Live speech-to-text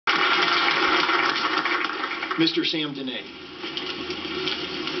Mr. Sam Dehne.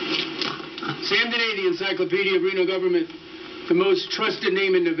 Sam Dehne, the Encyclopedia of Reno Government, the most trusted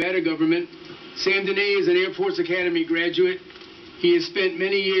name in Nevada government. Sam Dehne is an Air Force Academy graduate. He has spent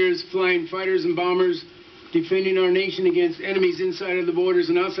many years flying fighters and bombers, defending our nation against enemies inside of the borders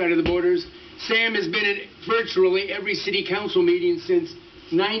and outside of the borders. Sam has been at virtually every city council meeting since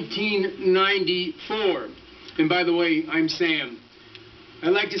 1994. And by the way, I'm Sam. I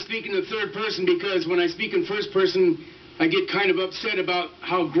like to speak in the third person because when I speak in first person, I get kind of upset about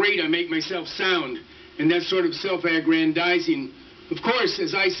how great I make myself sound. And that's sort of self-aggrandizing. Of course,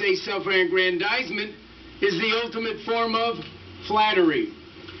 as I say, self-aggrandizement is the ultimate form of flattery.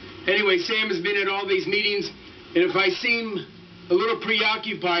 Anyway, Sam has been at all these meetings, and if I seem a little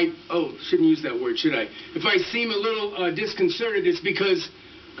preoccupied, oh, shouldn't use that word, should I? If I seem a little disconcerted, it's because,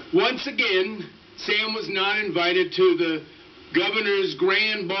 once again, Sam was not invited to the governor's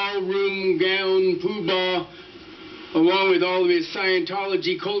grand ballroom gown poobah, along with all of his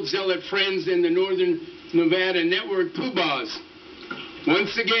Scientology cult zealot friends in the Northern Nevada Network poobahs.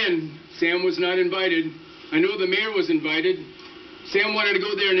 Once again, Sam was not invited. I know the mayor was invited. Sam wanted to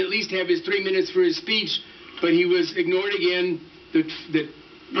go there and at least have his 3 minutes for his speech, but he was ignored again. The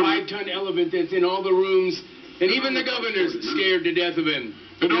 5-ton elephant that's in all the rooms, and even the governor's scared to death of him.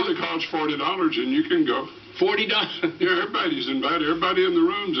 It only costs $40 and you can go. $40? Yeah, everybody's invited. Everybody in the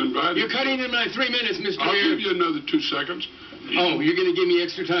room's invited. You're cutting in my 3 minutes, Mr. Mayor. I'll give you another 2 seconds. Oh, you're going to give me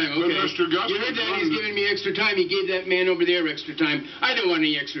extra time. Okay. Mr. Gus, you heard that he's giving me extra time. He gave that man over there extra time. I don't want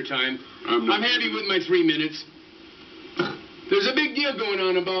any extra time. I'm happy with my 3 minutes. There's a big deal going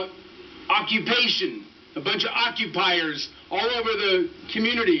on about occupation. A bunch of occupiers all over the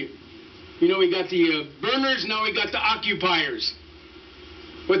community. You know, we got the burners, now we got the occupiers.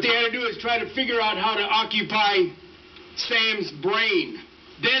 What they had to do is try to figure out how to occupy Sam's brain.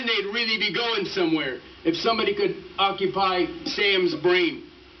 Then they'd really be going somewhere. If somebody could occupy Sam's brain.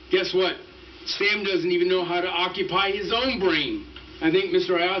 Guess what? Sam doesn't even know how to occupy his own brain. I think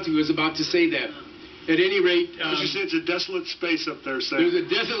Mr. Ayati was about to say that. At any rate... As you said, it's a desolate space up there, Sam. There's a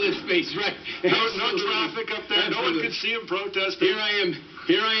desolate space, right. No traffic up there. Absolutely. No one can see him protesting. Here I am,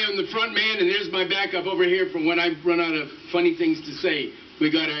 the front man, and there's my backup over here from when I run out of funny things to say.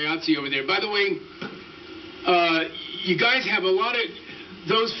 We got Ayatsi over there. By the way, you guys have a lot of...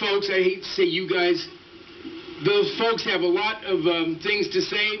 Those folks, I hate to say you guys, those folks have a lot of things to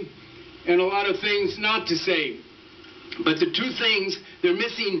say and a lot of things not to say. But the two things, they're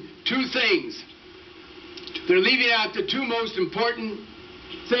missing two things. They're leaving out the two most important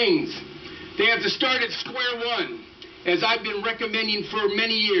things. They have to start at square one, as I've been recommending for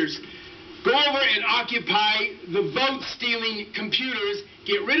many years. Go over and occupy the vote-stealing computers.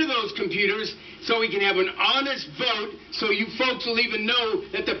 Get rid of those computers so we can have an honest vote, so you folks will even know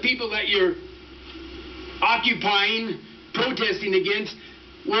that the people that you're occupying, protesting against,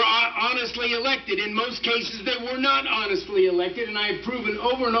 were honestly elected. In most cases, they were not honestly elected, and I have proven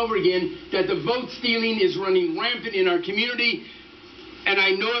over and over again that the vote stealing is running rampant in our community, and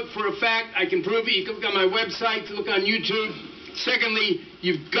I know it for a fact. I can prove it. You can look on my website, look on YouTube. Secondly,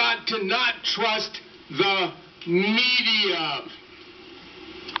 you've got to not trust the media.